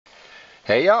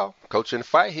Hey y'all, Coach in the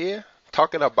Fight here,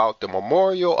 talking about the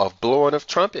memorial of blowing of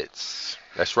trumpets.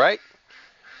 That's right.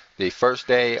 The first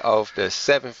day of the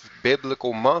seventh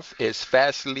biblical month is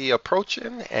fastly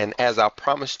approaching, and as I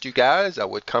promised you guys, I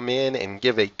would come in and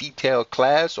give a detailed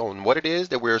class on what it is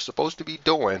that we're supposed to be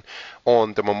doing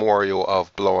on the memorial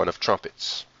of blowing of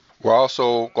trumpets. We're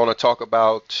also going to talk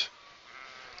about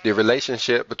the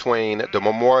relationship between the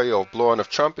memorial of blowing of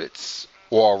trumpets,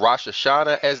 or Rosh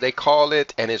Hashanah as they call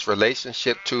it, and its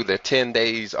relationship to the 10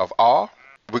 days of awe.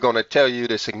 We're going to tell you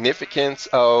the significance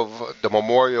of the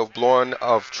memorial of blowing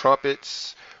of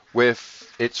trumpets with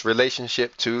its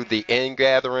relationship to the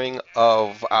ingathering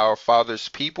of our father's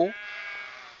people,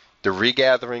 the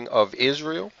regathering of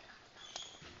Israel,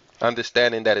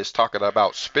 understanding that it's talking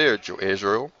about spiritual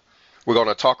Israel. We're going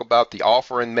to talk about the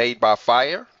offering made by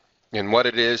fire and what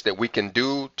it is that we can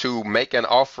do to make an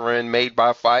offering made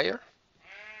by fire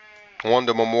on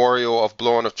the memorial of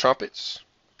blowing of trumpets.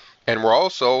 And we're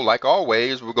also, like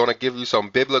always, we're going to give you some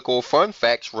biblical fun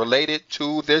facts related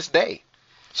to this day.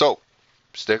 So,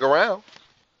 stick around.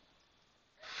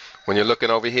 When you're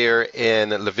looking over here in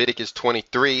Leviticus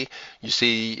 23, you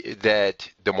see that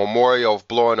the memorial of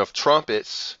blowing of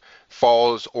trumpets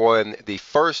falls on the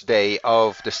first day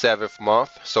of the seventh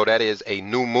month. So that is a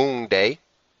new moon day.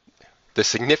 The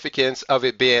significance of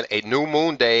it being a new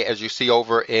moon day, as you see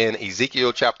over in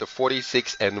Ezekiel chapter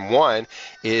 46 and 1,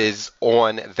 is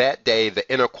on that day the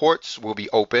inner courts will be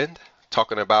opened,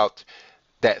 talking about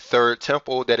that third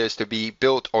temple that is to be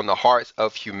built on the hearts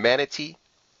of humanity.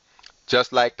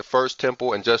 Just like the first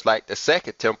temple and just like the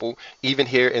second temple, even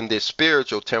here in this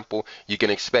spiritual temple, you can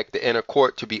expect the inner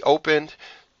court to be opened.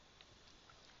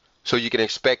 So you can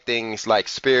expect things like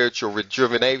spiritual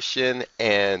rejuvenation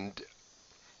and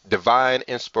divine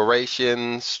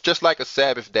inspirations. Just like a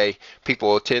Sabbath day, people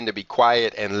will tend to be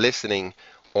quiet and listening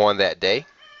on that day,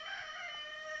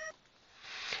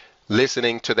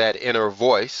 listening to that inner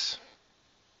voice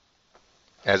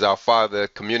as our Father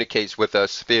communicates with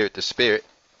us spirit to spirit.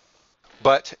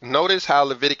 But notice how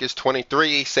Leviticus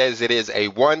 23 says it is a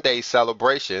one-day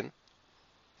celebration,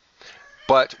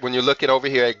 but when you're looking over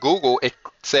here at Google, it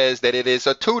says that it is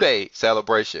a two-day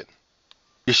celebration.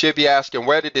 You should be asking,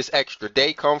 where did this extra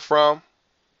day come from?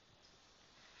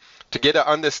 To get an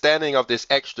understanding of this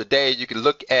extra day, you can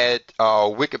look at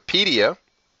Wikipedia.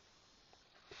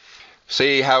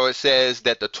 See how it says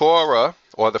that the Torah,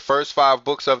 or the first 5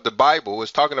 books of the Bible,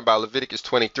 is talking about Leviticus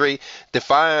 23,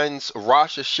 defines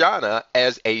Rosh Hashanah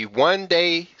as a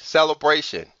one-day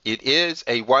celebration. It is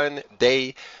a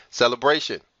one-day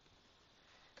celebration.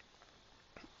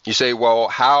 You say, well,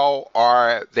 how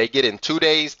are they getting 2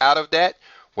 days out of that?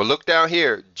 Well, look down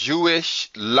here, Jewish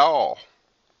law.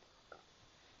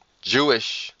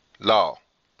 Jewish law.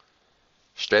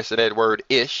 Stressing that word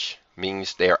ish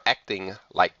means they're acting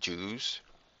like Jews.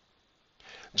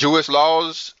 Jewish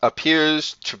laws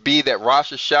appears to be that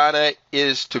Rosh Hashanah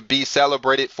is to be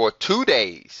celebrated for 2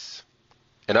 days.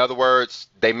 In other words,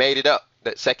 they made it up.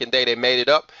 That second day they made it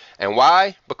up. And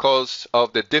why? Because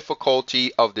of the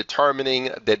difficulty of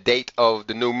determining the date of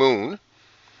the new moon.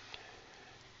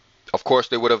 Of course,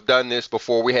 they would have done this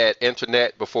before we had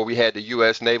internet, before we had the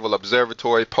U.S. Naval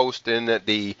Observatory posting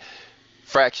the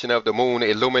fraction of the moon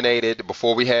illuminated,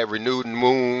 before we had renewed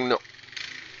moon,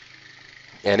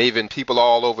 and even people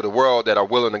all over the world that are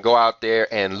willing to go out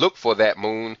there and look for that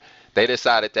moon. They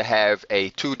decided to have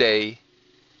a 2-day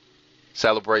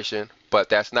celebration, but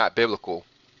that's not biblical.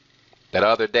 That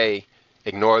other day,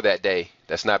 ignore that day.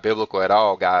 That's not biblical at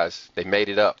all, guys. They made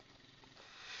it up.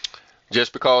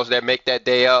 Just because they make that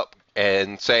day up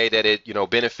and say that it,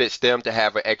 benefits them to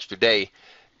have an extra day,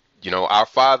 our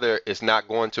Father is not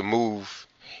going to move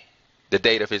the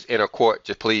date of his inner court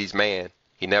to please man.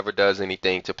 He never does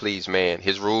anything to please man.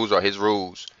 His rules are his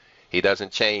rules. He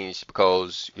doesn't change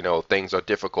because, things are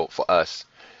difficult for us.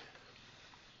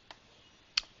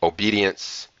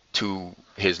 Obedience to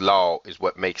his law is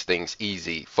what makes things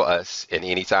easy for us. And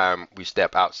anytime we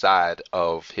step outside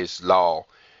of his law,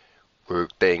 where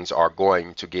things are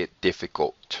going to get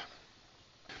difficult.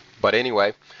 But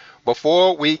anyway,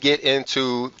 before we get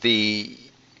into the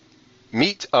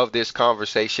meat of this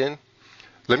conversation,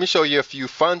 let me show you a few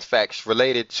fun facts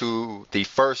related to the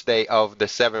first day of the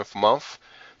seventh month.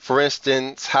 For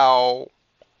instance, how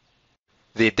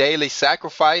the daily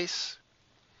sacrifice,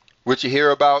 which you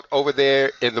hear about over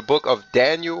there in the book of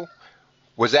Daniel,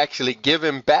 was actually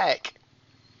given back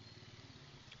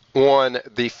on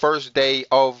the first day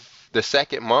of the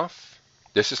second month.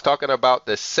 This is talking about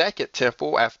the second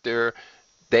temple after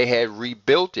they had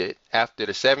rebuilt it after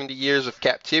the 70 years of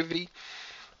captivity.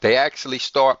 They actually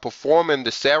start performing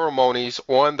the ceremonies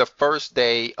on the first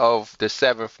day of the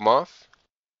seventh month.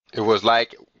 It was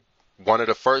like one of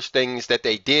the first things that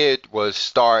they did was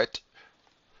start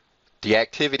the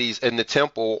activities in the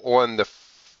temple on the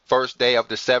first day of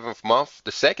the seventh month,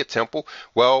 the second temple.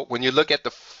 Well, when you look at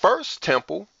the first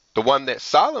temple, the one that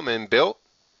Solomon built,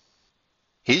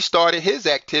 he started his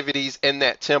activities in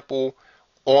that temple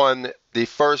on the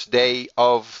first day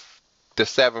of the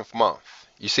seventh month.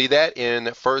 You see that in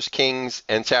 1 Kings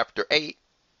and chapter 8.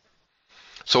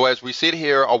 So as we sit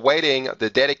here awaiting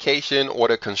the dedication or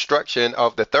the construction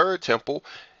of the third temple,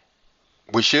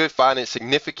 we should find it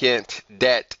significant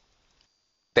that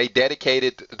they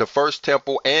dedicated the first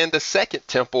temple and the second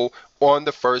temple on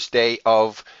the first day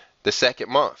of the second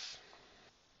month.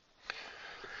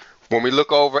 When we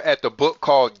look over at the book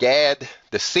called Gad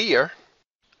the Seer,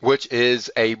 which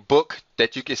is a book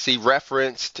that you can see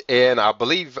referenced in, I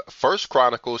believe, 1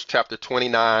 Chronicles chapter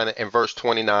 29 and verse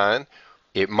 29.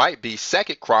 It might be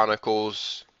 2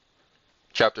 Chronicles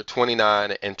chapter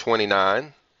 29 and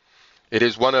 29. It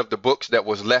is one of the books that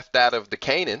was left out of the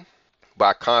Canaan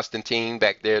by Constantine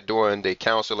back there during the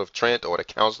Council of Trent or the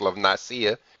Council of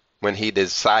Nicaea, when he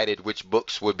decided which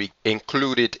books would be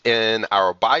included in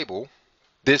our Bible.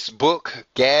 This book,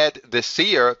 Gad the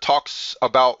Seer, talks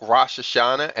about Rosh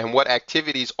Hashanah and what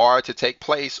activities are to take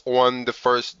place on the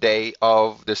first day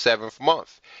of the seventh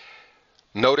month.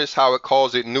 Notice how it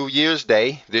calls it New Year's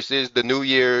Day. This is the New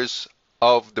Year's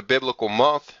of the biblical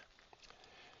month.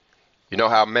 You know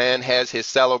how man has his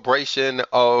celebration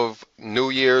of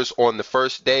New Year's on the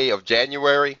first day of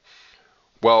January?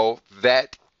 Well,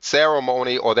 that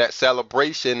ceremony or that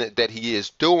celebration that he is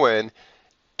doing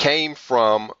came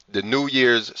from the New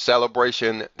Year's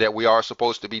celebration that we are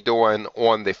supposed to be doing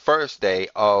on the first day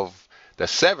of the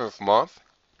seventh month.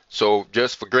 So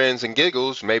just for grins and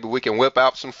giggles, maybe we can whip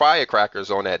out some firecrackers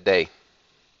on that day.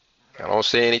 I don't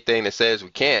see anything that says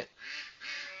we can't.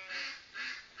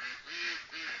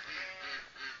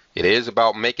 It is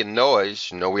about making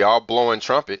noise. You know, we are blowing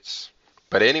trumpets.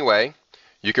 But anyway,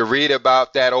 you can read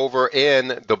about that over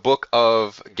in the book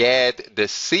of Gad the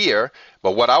Seer.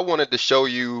 But what I wanted to show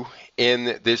you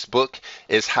in this book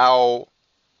is how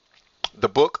the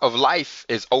book of life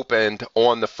is opened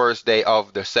on the first day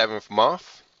of the seventh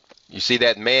month. You see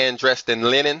that man dressed in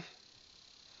linen?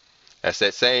 That's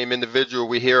that same individual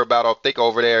we hear about, I think,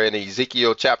 over there in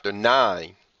Ezekiel chapter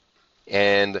 9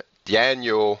 and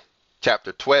Daniel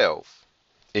chapter 12.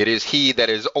 It is he that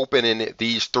is opening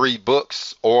these three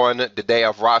books on the day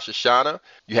of Rosh Hashanah.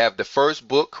 You have the first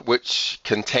book, which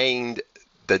contained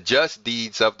the just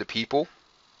deeds of the people.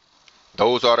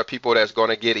 Those are the people that's going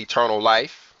to get eternal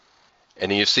life. And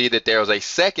then you see that there's a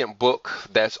second book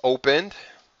that's opened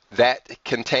that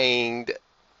contained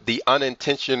the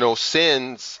unintentional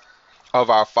sins of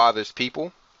our father's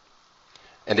people.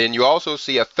 And then you also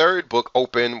see a third book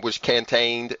open which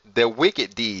contained the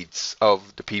wicked deeds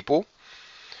of the people.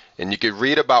 And you can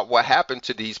read about what happened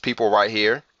to these people right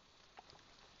here.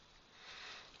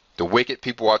 The wicked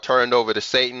people are turned over to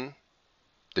Satan.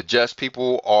 The just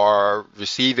people are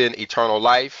receiving eternal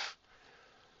life.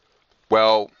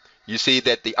 Well, you see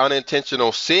that the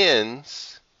unintentional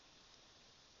sins,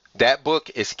 that book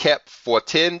is kept for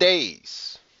 10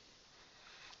 days.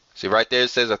 See right there, it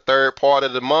says a third part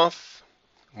of the month.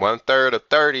 1/3 of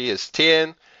 30 is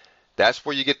 10. That's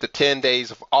where you get the 10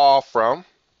 days of awe from.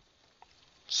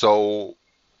 So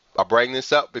I bring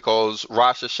this up because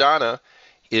Rosh Hashanah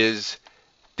is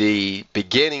the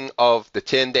beginning of the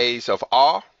 10 days of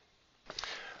awe.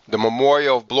 The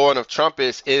memorial of blowing of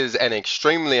trumpets is an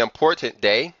extremely important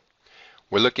day.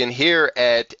 We're looking here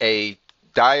at a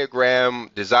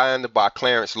diagram designed by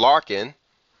Clarence Larkin.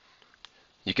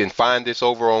 You can find this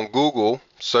over on Google,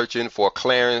 searching for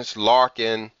Clarence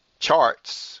Larkin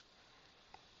charts,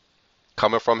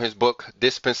 coming from his book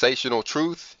Dispensational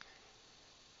Truth.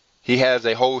 He has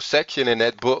a whole section in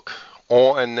that book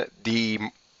on the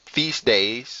feast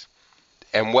days,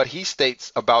 and what he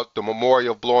states about the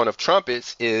memorial blowing of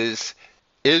trumpets is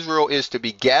Israel is to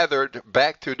be gathered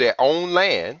back to their own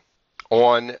land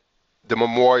on the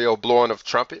memorial blowing of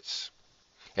trumpets.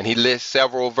 And he lists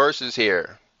several verses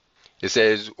here. It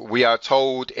says, we are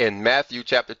told in Matthew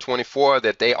chapter 24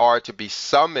 that they are to be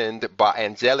summoned by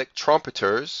angelic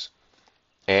trumpeters.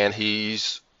 And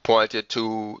he's pointed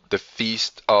to the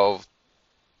Feast of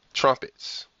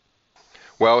Trumpets.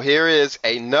 Well, here is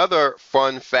another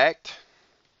fun fact.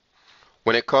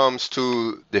 When it comes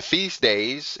to the feast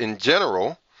days in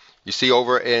general, you see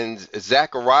over in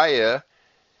Zechariah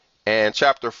and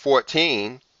chapter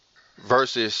 14,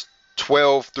 verses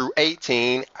 12 through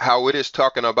 18, how it is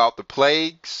talking about the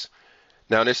plagues.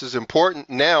 Now, this is important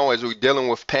now as we're dealing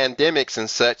with pandemics and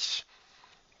such,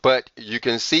 but you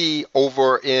can see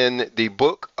over in the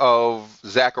book of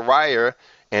Zechariah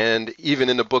and even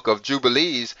in the book of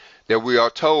Jubilees that we are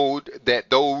told that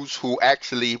those who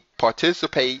actually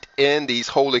participate in these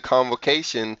holy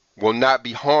convocations will not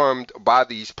be harmed by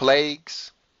these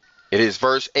plagues. It is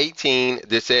verse 18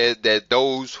 that says that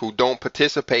those who don't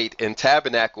participate in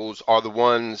tabernacles are the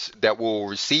ones that will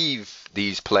receive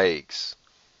these plagues.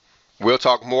 We'll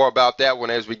talk more about that one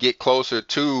as we get closer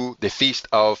to the Feast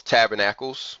of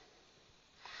Tabernacles.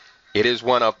 It is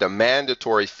one of the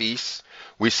mandatory feasts.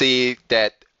 We see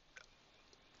that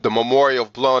the memorial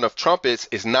of blowing of trumpets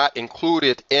is not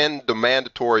included in the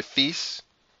mandatory feasts.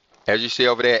 As you see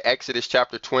over there, Exodus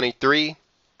chapter 23,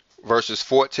 verses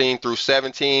 14 through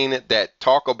 17, that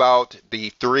talk about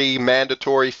the 3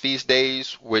 mandatory feast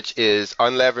days, which is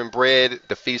unleavened bread,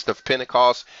 the Feast of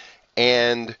Pentecost,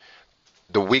 and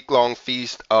the week-long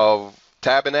Feast of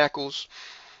Tabernacles.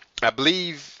 I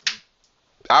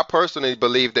personally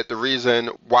believe that the reason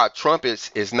why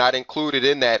trumpets is not included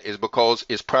in that is because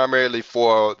it's primarily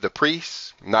for the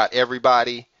priests. Not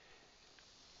everybody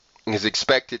is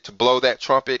expected to blow that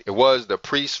trumpet. It was the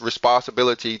priest's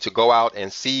responsibility to go out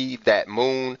and see that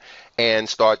moon and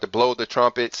start to blow the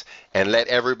trumpets and let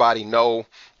everybody know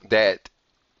that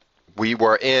we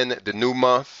were in the new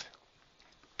month.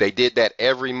 They did that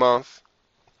every month.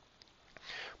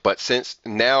 But since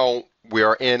now we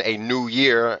are in a new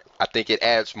year, I think it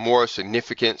adds more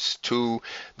significance to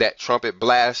that trumpet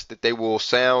blast that they will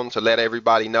sound to let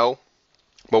everybody know.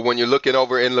 But when you're looking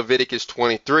over in Leviticus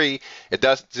 23, it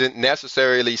doesn't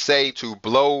necessarily say to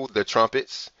blow the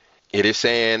trumpets. It is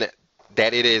saying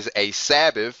that it is a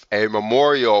Sabbath, a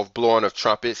memorial of blowing of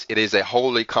trumpets. It is a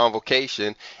holy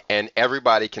convocation, and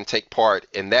everybody can take part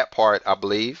in that part, I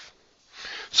believe.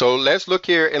 So let's look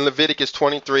here in Leviticus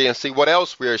 23 and see what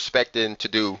else we're expecting to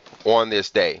do on this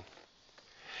day.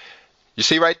 You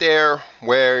see right there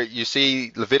where you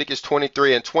see Leviticus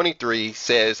 23 and 23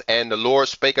 says, "And the Lord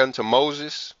spake unto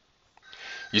Moses."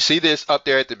 You see this up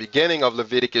there at the beginning of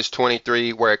Leviticus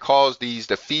 23 where it calls these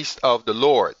the feast of the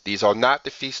Lord. These are not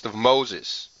the feast of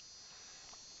Moses.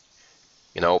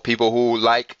 You know, people who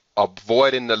like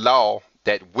avoiding the law,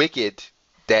 that wicked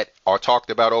that are talked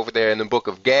about over there in the book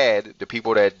of Gad, the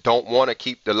people that don't want to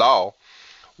keep the law,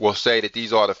 will say that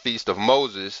these are the feast of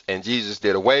Moses and Jesus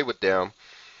did away with them.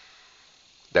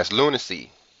 That's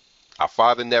lunacy. Our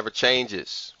Father never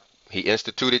changes. He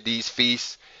instituted these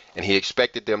feasts and he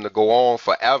expected them to go on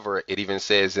forever. It even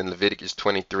says in Leviticus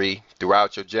 23,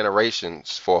 throughout your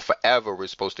generations, for forever we're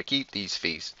supposed to keep these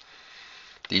feasts.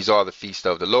 These are the feast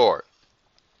of the Lord.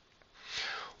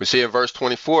 We see in verse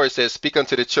 24, it says, "Speak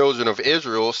unto the children of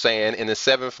Israel, saying, In the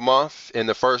 7th month, in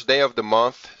the 1st day of the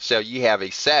month, shall ye have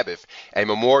a Sabbath, a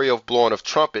memorial of blowing of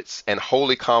trumpets, and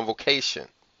holy convocation."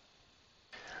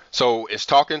 So it's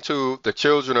talking to the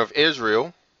children of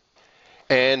Israel,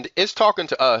 and it's talking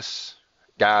to us,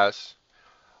 guys.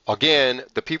 Again,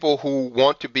 the people who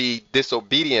want to be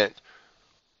disobedient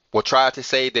will try to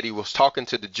say that he was talking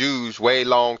to the Jews way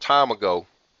long time ago,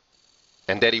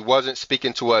 and that he wasn't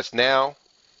speaking to us now.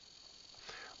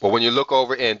 But when you look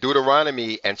over in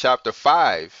Deuteronomy and chapter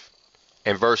 5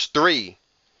 and verse 3,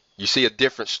 you see a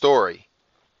different story.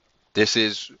 This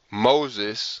is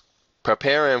Moses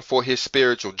preparing for his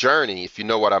spiritual journey, if you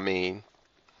know what I mean.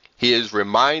 He is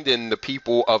reminding the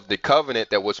people of the covenant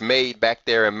that was made back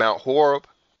there in Mount Horeb.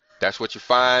 That's what you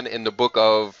find in the book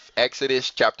of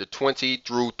Exodus chapter 20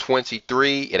 through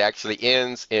 23. It actually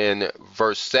ends in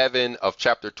verse 7 of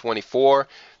chapter 24.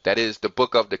 That is the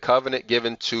book of the covenant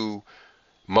given to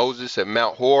Moses at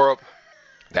Mount Horeb.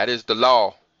 That is the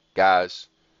law, guys.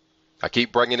 I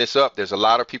keep bringing this up. There's a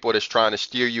lot of people that's trying to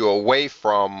steer you away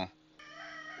from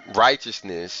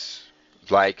righteousness.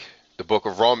 Like the book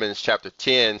of Romans chapter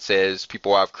 10 says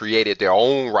people have created their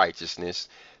own righteousness,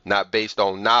 not based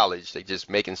on knowledge. They just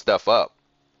making stuff up.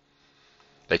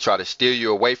 They try to steer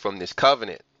you away from this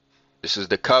covenant. This is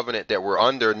the covenant that we're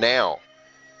under now.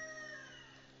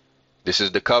 This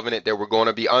is the covenant that we're going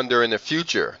to be under in the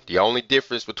future. The only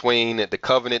difference between the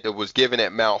covenant that was given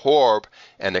at Mount Horeb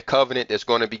and the covenant that's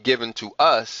going to be given to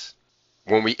us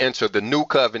when we enter the new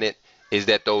covenant is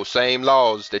that those same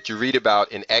laws that you read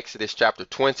about in Exodus chapter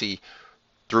 20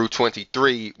 through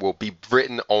 23 will be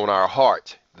written on our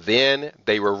heart. Then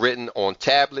they were written on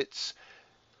tablets.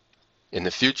 In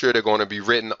the future, they're going to be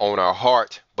written on our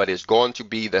heart, but it's going to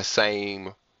be the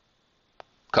same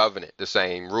covenant, the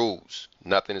same rules.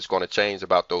 Nothing is going to change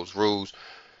about those rules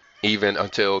even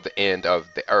until the end of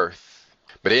the earth.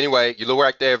 But anyway, you look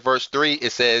right there at verse 3,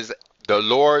 it says, "The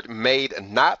Lord made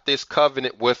not this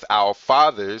covenant with our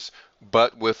fathers,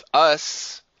 But with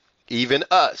us, even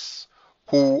us,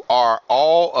 who are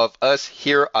all of us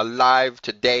here alive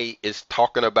today, is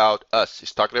talking about us.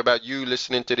 It's talking about you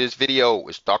listening to this video.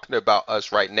 It's talking about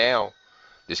us right now.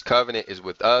 This covenant is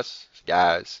with us,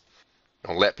 guys.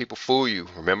 Don't let people fool you.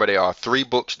 Remember, there are 3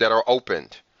 books that are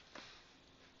opened,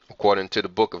 according to the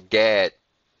book of Gad,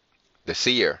 the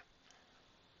seer.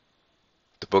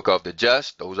 The book of the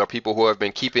just, those are people who have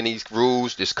been keeping these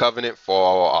rules, this covenant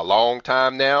for a long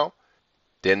time now.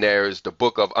 Then there's the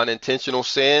book of unintentional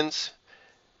sins.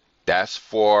 That's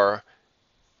for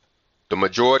the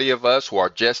majority of us who are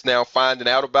just now finding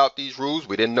out about these rules.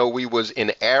 We didn't know we was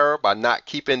in error by not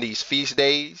keeping these feast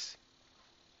days.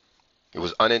 It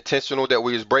was unintentional that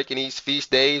we was breaking these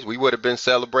feast days. We would have been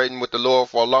celebrating with the Lord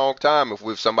for a long time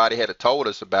if somebody had told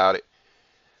us about it.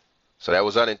 So that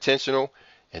was unintentional.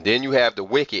 And then you have the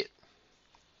wicked,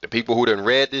 the people who done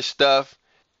read this stuff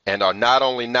and are not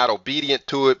only not obedient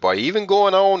to it, but even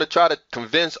going on to try to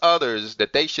convince others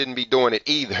that they shouldn't be doing it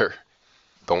either.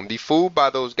 Don't be fooled by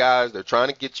those guys. They're trying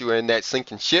to get you in that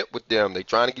sinking ship with them. They're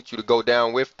trying to get you to go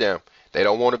down with them. They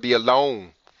don't want to be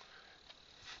alone.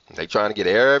 They're trying to get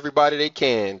everybody they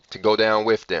can to go down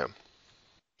with them.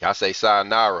 I say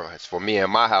sayonara. As for me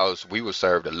and my house, we will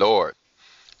serve the Lord.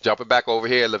 Jumping back over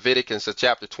here, Leviticus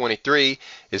chapter 23,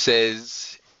 it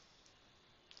says,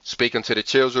 speaking to the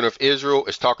children of Israel,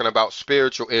 it's talking about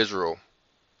spiritual Israel,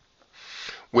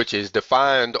 which is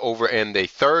defined over in the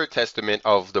Third Testament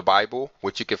of the Bible,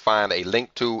 which you can find a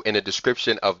link to in the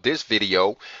description of this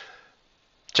video.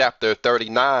 Chapter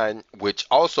 39, which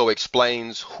also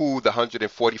explains who the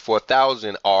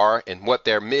 144,000 are and what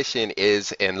their mission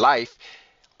is in life,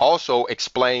 also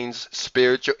explains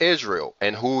spiritual Israel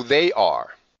and who they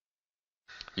are.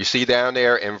 You see down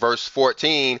there in verse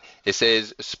 14, it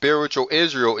says, spiritual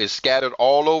Israel is scattered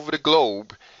all over the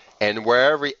globe, and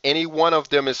wherever any one of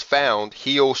them is found,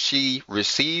 he or she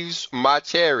receives my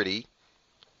charity,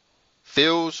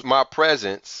 feels my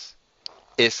presence,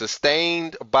 is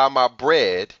sustained by my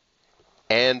bread,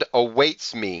 and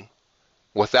awaits me,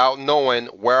 without knowing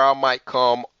where I might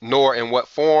come, nor in what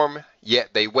form,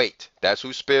 yet they wait. That's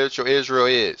who spiritual Israel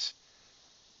is.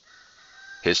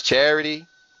 His charity,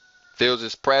 feels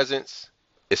his presence,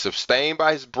 is sustained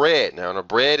by his bread. Now, the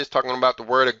bread is talking about the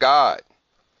word of God.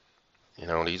 You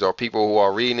know, these are people who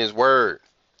are reading his word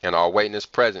and are awaiting his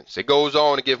presence. It goes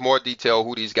on to give more detail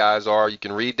who these guys are. You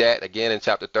can read that again in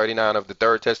chapter 39 of the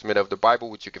Third Testament of the Bible,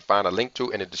 which you can find a link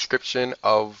to in the description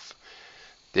of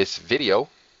this video.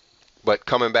 But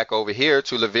coming back over here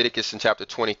to Leviticus in chapter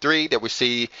 23, that we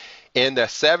see in the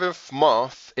 7th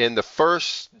month, in the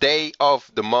first day of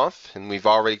the month, and we've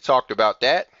already talked about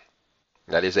that.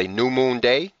 That is a new moon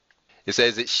day. It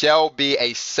says, it shall be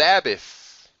a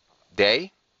Sabbath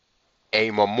day,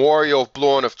 a memorial of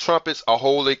blowing of trumpets, a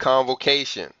holy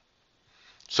convocation.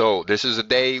 So this is a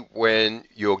day when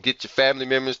you'll get your family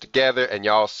members together and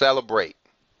y'all celebrate.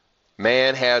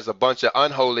 Man has a bunch of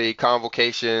unholy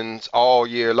convocations all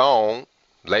year long.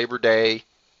 Labor Day,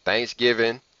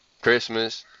 Thanksgiving,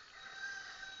 Christmas.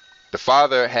 The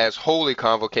Father has holy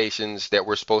convocations that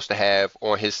we're supposed to have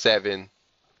on his 7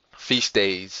 feast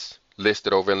days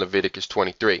listed over in Leviticus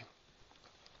 23.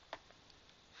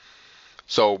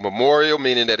 So memorial,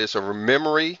 meaning that it's a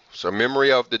memory. It's a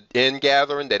memory of the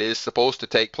ingathering that is supposed to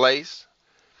take place.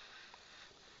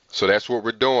 So that's what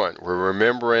we're doing. We're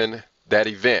remembering that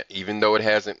event, even though it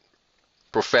hasn't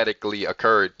prophetically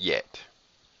occurred yet.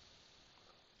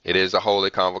 It is a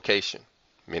holy convocation,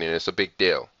 meaning it's a big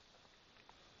deal.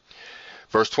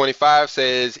 Verse 25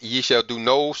 says, ye shall do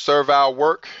no servile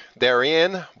work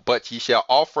therein, but ye shall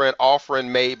offer an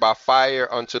offering made by fire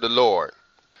unto the Lord.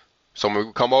 So when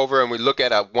we come over and we look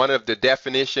at one of the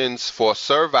definitions for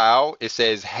servile, it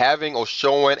says having or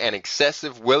showing an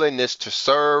excessive willingness to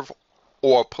serve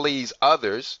or please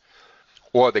others,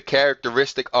 or the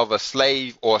characteristic of a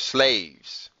slave or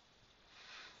slaves.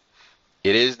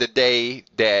 It is the day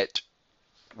that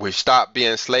we stop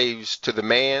being slaves to the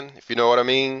man, if you know what I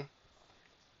mean.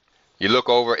 You look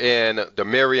over in the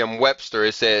Merriam-Webster,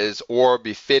 it says, or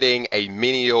befitting a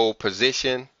menial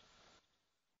position,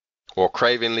 or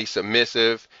cravenly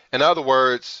submissive. In other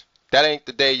words, that ain't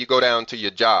the day you go down to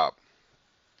your job.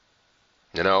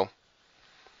 You know,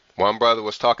 one brother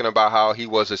was talking about how he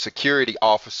was a security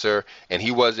officer and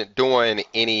he wasn't doing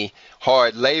any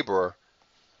hard labor.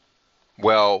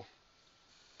 Well,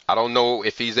 I don't know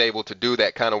if he's able to do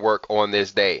that kind of work on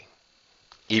this day.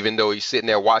 Even though he's sitting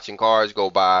there watching cars go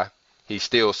by, he's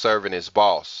still serving his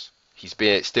boss. He's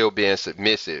still being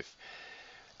submissive.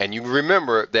 And you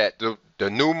remember that the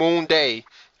new moon day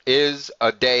is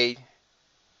a day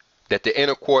that the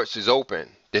inner courts is open.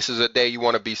 This is a day you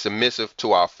want to be submissive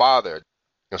to our Father.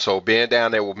 And so being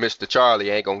down there with Mr. Charlie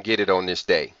ain't going to get it on this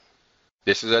day.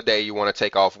 This is a day you want to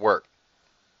take off work.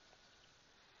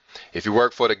 If you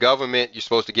work for the government, you're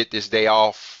supposed to get this day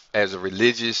off as a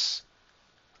religious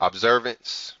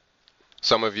observance.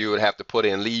 Some of you would have to put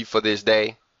in leave for this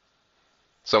day.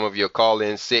 Some of you will call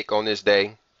in sick on this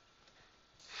day.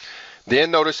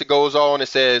 Then notice it goes on, it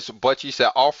says, but ye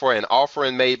shall offer an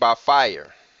offering made by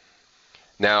fire.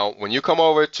 Now, when you come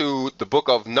over to the book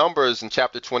of Numbers in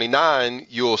chapter 29,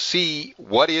 you'll see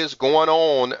what is going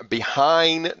on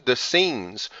behind the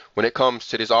scenes when it comes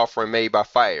to this offering made by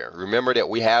fire. Remember that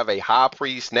we have a high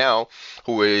priest now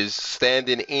who is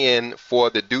standing in for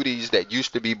the duties that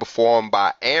used to be performed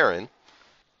by Aaron.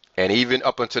 And even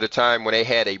up until the time when they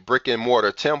had a brick and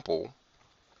mortar temple.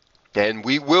 And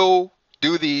we will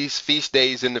do these feast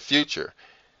days in the future.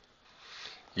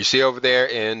 You see over there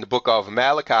in the book of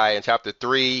Malachi in chapter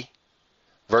 3,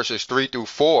 verses 3 through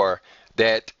 4,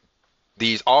 that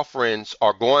these offerings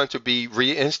are going to be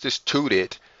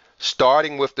reinstituted,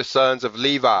 starting with the sons of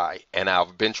Levi. And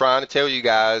I've been trying to tell you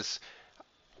guys,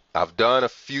 I've done a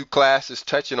few classes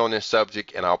touching on this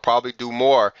subject, and I'll probably do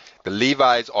more. The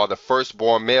Levites are the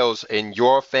firstborn males in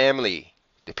your family.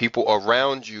 The people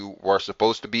around you were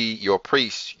supposed to be your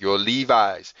priests, your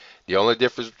Levites. The only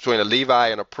difference between a Levi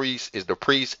and a priest is the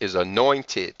priest is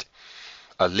anointed.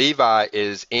 A Levi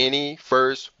is any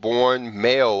firstborn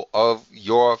male of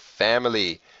your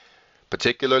family,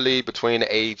 particularly between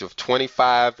the age of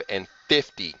 25 and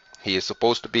 50. He is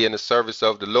supposed to be in the service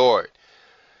of the Lord.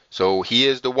 So he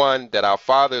is the one that our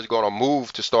Father is going to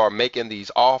move to start making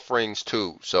these offerings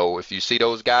to. So if you see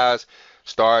those guys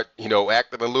start,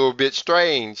 acting a little bit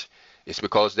strange, it's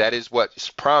because that is what's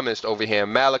promised over here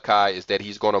in Malachi, is that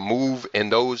he's going to move in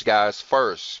those guys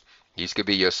first. These could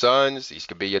be your sons, these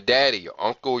could be your daddy, your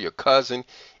uncle, your cousin.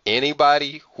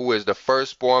 Anybody who is the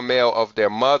firstborn male of their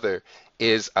mother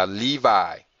is a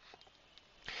Levi.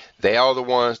 They are the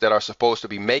ones that are supposed to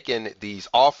be making these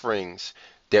offerings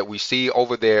that we see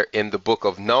over there in the book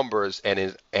of Numbers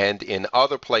and in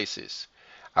other places.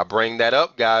 I bring that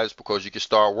up, guys, because you can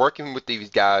start working with these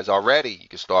guys already. You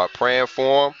can start praying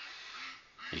for them.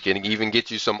 You can even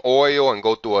get you some oil and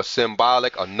go through a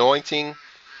symbolic anointing.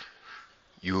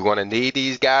 You're going to need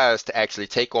these guys to actually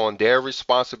take on their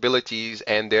responsibilities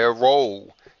and their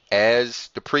role as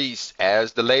the priests,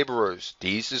 as the laborers.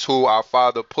 These is who our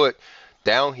Father put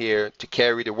down here to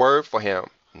carry the word for him.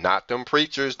 Not them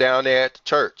preachers down there at the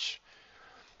church.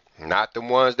 Not them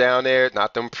ones down there,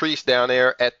 not them priests down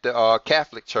there at the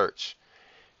Catholic church,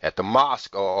 at the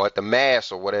mosque or at the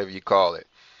mass or whatever you call it.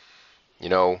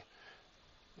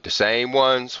 The same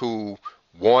ones who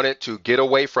wanted to get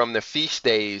away from the feast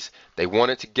days, they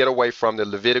wanted to get away from the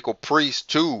Levitical priests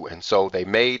too. And so they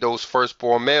made those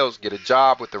firstborn males get a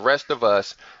job with the rest of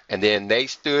us. And then they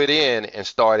stood in and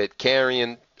started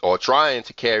carrying or trying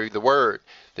to carry the word.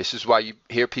 This is why you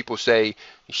hear people say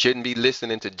you shouldn't be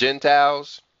listening to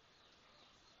Gentiles.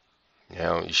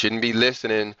 You shouldn't be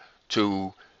listening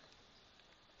to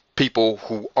people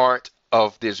who aren't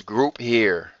of this group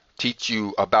here teach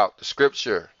you about the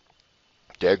scripture.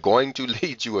 They're going to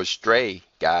lead you astray,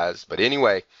 guys. But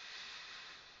anyway,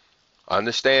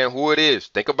 understand who it is.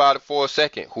 Think about it for a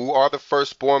second. Who are the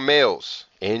firstborn males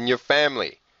in your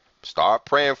family? Start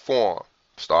praying for them.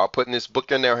 Start putting this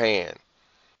book in their hand.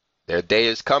 Their day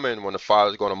is coming when the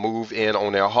Father is going to move in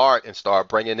on their heart and start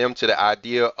bringing them to the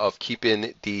idea of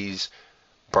keeping these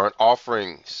burnt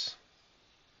offerings.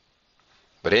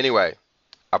 But anyway,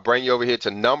 I bring you over here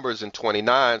to Numbers in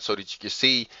 29 so that you can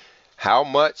see how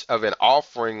much of an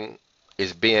offering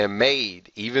is being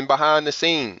made, even behind the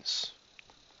scenes.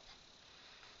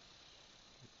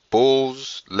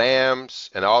 Bulls, lambs,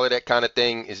 and all of that kind of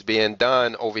thing is being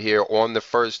done over here on the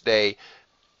first day.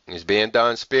 It's being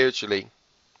done spiritually.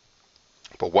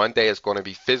 But one day it's going to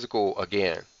be physical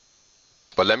again.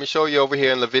 But let me show you over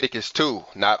here in Leviticus 2.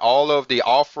 Not all of the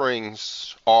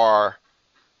offerings are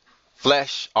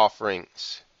flesh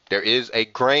offerings. There is a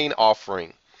grain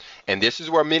offering. And this is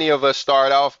where many of us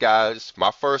start off, guys.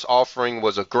 My first offering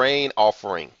was a grain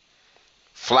offering.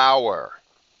 Flour.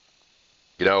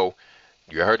 You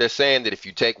heard that saying that if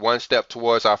you take one step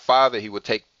towards our Father, he will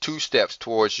take 2 steps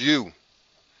towards you.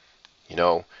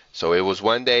 So it was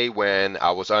one day when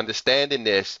I was understanding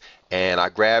this, and I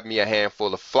grabbed me a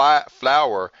handful of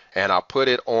flour and I put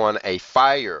it on a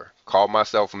fire. Called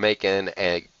myself making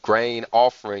a grain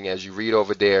offering, as you read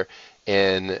over there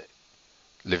in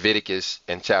Leviticus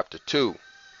in chapter 2.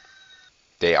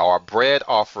 They are bread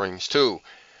offerings too.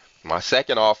 My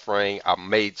second offering, I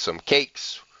made some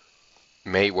cakes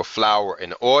made with flour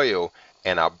and oil,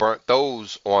 and I burnt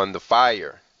those on the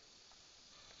fire.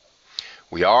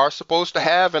 We are supposed to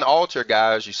have an altar,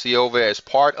 guys. You see over as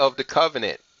part of the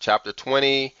covenant. Chapter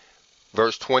 20,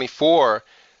 verse 24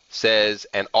 says,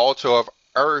 an altar of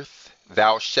earth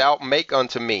thou shalt make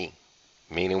unto me.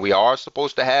 Meaning we are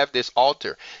supposed to have this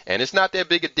altar. And it's not that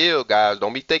big a deal, guys.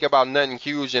 Don't be thinking about nothing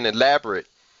huge and elaborate.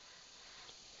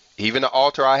 Even the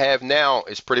altar I have now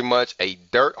is pretty much a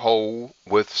dirt hole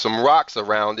with some rocks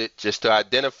around it just to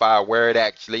identify where it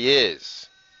actually is.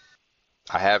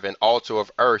 I have an altar of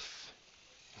earth.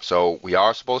 So we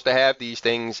are supposed to have these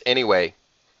things anyway.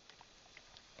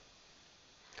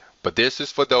 But this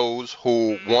is for those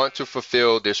who want to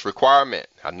fulfill this requirement.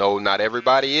 I know not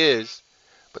everybody is,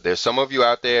 but there's some of you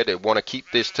out there that want to keep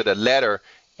this to the letter,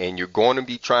 and you're going to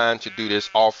be trying to do this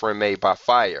offering made by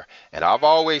fire. And I've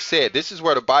always said, this is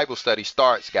where the Bible study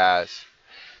starts, guys.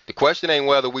 The question ain't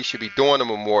whether we should be doing the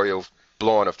memorial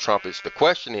blowing of trumpets. The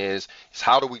question is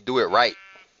how do we do it right?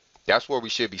 That's where we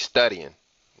should be studying.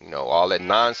 You know, all that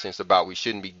nonsense about we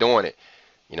shouldn't be doing it.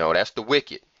 You know, that's the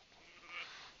wicked.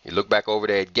 You look back over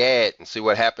there at Gad and see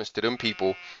what happens to them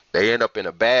people. They end up in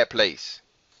a bad place.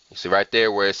 You see right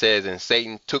there where it says, and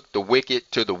Satan took the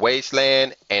wicked to the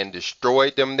wasteland and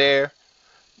destroyed them there.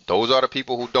 Those are the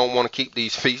people who don't want to keep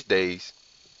these feast days.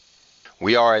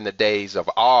 We are in the days of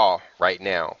awe right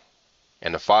now.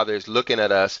 And the Father is looking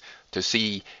at us to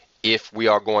see if we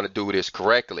are going to do this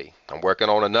correctly. I'm working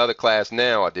on another class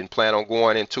now. I didn't plan on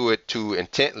going into it too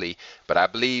intently, but I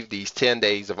believe these 10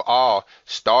 days of awe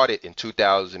started in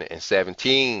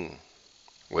 2017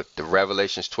 with the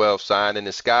Revelations 12 sign in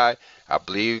the sky. I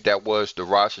believe that was the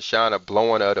Rosh Hashanah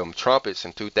blowing of them trumpets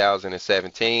in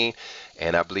 2017.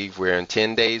 And I believe we're in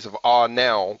 10 days of awe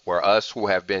now, where us who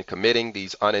have been committing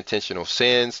these unintentional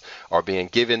sins are being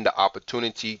given the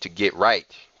opportunity to get right.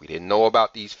 We didn't know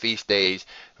about these feast days,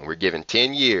 and we're given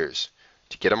 10 years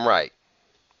to get them right.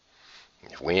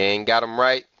 If we ain't got them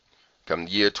right, come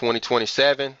the year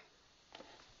 2027,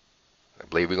 I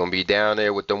believe we're going to be down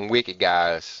there with them wicked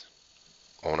guys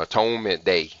on Atonement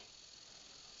Day,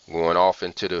 going off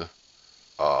into the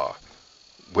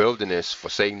wilderness for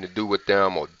Satan to do with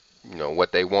them, or you know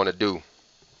what they want to do.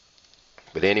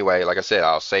 But anyway, like I said,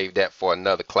 I'll save that for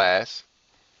another class.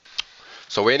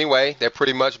 So anyway, that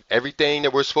pretty much everything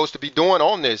that we're supposed to be doing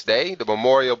on this day. The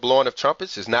memorial blowing of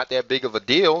trumpets is not that big of a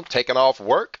deal. Taking off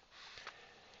work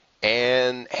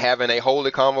and having a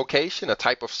holy convocation, a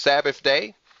type of Sabbath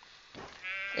day,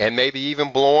 and maybe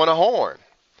even blowing a horn.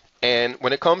 And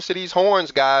when it comes to these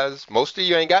horns, guys, most of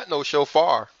you ain't got no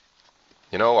shofar.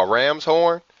 You know, a ram's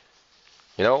horn,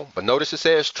 you know, but notice it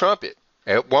says trumpet.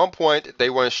 At one point, they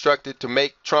were instructed to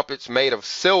make trumpets made of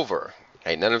silver.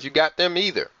 Ain't none of you got them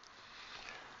either.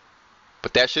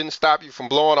 But that shouldn't stop you from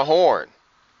blowing a horn.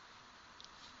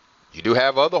 You do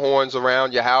have other horns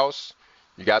around your house.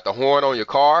 You got the horn on your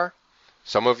car.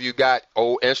 Some of you got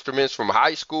old instruments from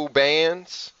high school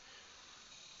bands.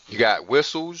 You got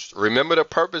whistles. Remember, the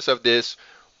purpose of this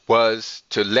was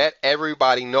to let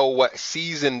everybody know what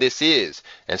season this is.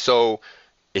 And so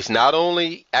it's not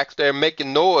only actually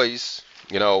making noise,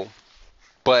 you know,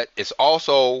 but it's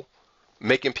also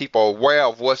making people aware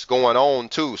of what's going on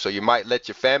too. So you might let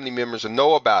your family members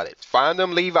know about it. Find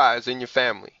them Levi's in your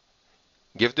family.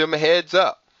 Give them a heads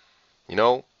up. You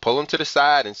know, pull them to the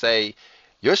side and say,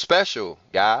 you're special,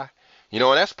 guy. You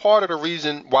know, and that's part of the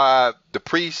reason why the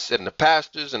priests and the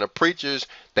pastors and the preachers,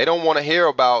 they don't want to hear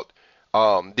about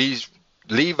these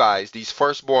Levi's, these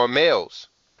firstborn males.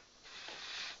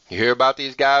 You hear about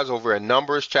these guys over in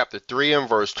Numbers chapter 3 and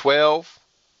verse 12.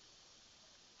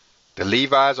 The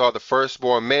Levi's are the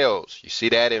firstborn males. You see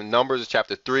that in Numbers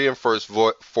chapter 3 and verse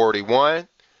 41.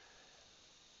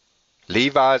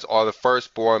 Levi's are the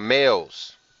firstborn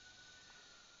males.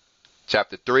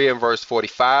 Chapter 3 and verse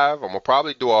 45. I'm going to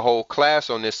probably do a whole class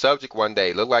on this subject one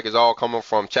day. Look like it's all coming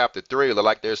from chapter 3. Look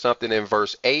like there's something in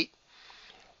verse 8.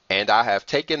 And I have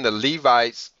taken the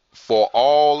Levites for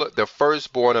all the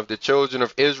firstborn of the children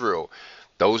of Israel.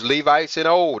 Those Levites in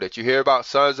old that you hear about,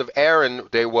 sons of Aaron,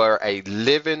 they were a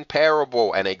living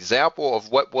parable, an example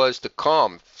of what was to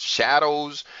come.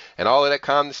 Shadows and all of that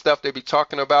kind of stuff they be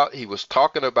talking about. He was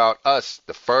talking about us,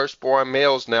 the firstborn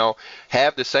males now,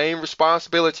 have the same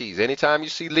responsibilities. Anytime you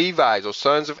see Levi's or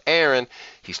sons of Aaron,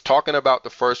 he's talking about the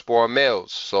firstborn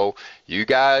males. So you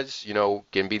guys, you know,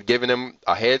 can be giving them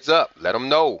a heads up. Let them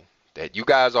know that you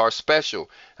guys are special.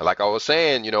 And like I was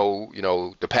saying, you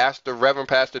know, the pastor, Reverend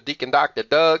Pastor Deacon Dr.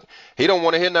 Doug, he don't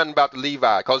want to hear nothing about the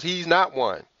Levi because he's not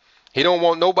one. He don't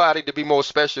want nobody to be more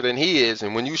special than he is.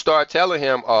 And when you start telling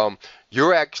him,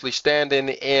 you're actually standing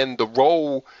in the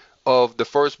role of the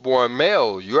firstborn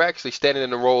male. You're actually standing in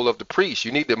the role of the priest.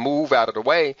 You need to move out of the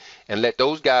way and let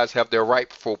those guys have their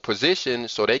rightful position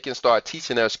so they can start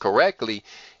teaching us correctly.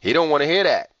 He don't want to hear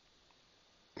that.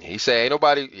 He say ain't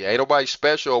nobody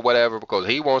special or whatever because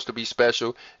he wants to be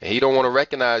special and he don't want to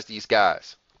recognize these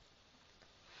guys.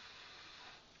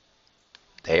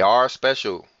 They are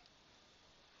special.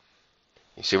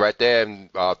 You see right there in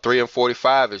 3 and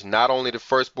 45 is not only the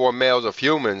firstborn males of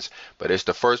humans, but it's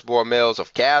the firstborn males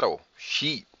of cattle,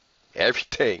 sheep,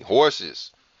 everything,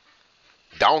 horses,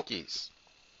 donkeys.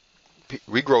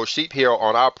 We grow sheep here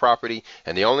on our property,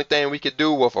 and the only thing we could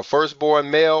do with a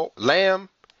firstborn male lamb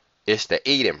is to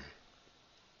eat him.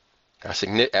 That's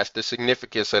the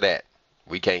significance of that.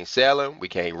 We can't sell him, we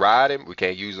can't ride him, we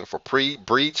can't use him for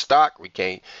breed stock, we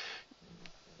can't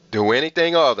do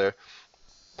anything other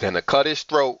than to cut his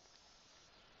throat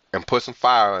and put some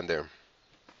fire under him.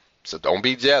 So don't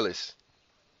be jealous.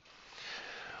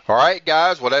 Alright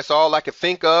guys, well that's all I can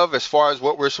think of as far as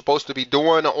what we're supposed to be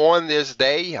doing on this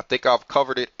day. I think I've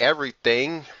covered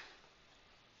everything.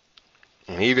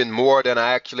 And even more than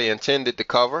I actually intended to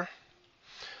cover.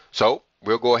 So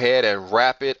we'll go ahead and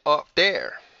wrap it up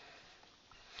there.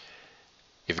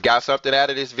 If you got something out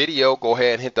of this video, go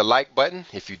ahead and hit the like button.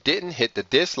 If you didn't, hit the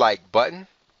dislike button.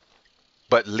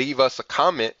 But leave us a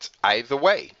comment either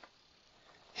way.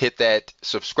 Hit that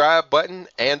subscribe button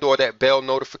and or that bell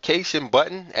notification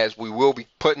button, as we will be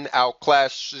putting out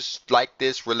classes like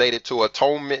this related to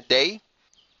Atonement Day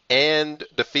and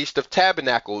the Feast of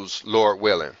Tabernacles, Lord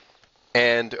willing.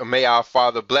 And may our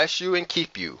Father bless you and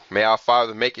keep you. May our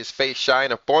Father make his face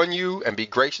shine upon you and be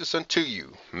gracious unto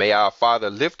you. May our Father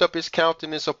lift up his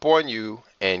countenance upon you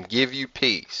and give you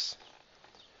peace.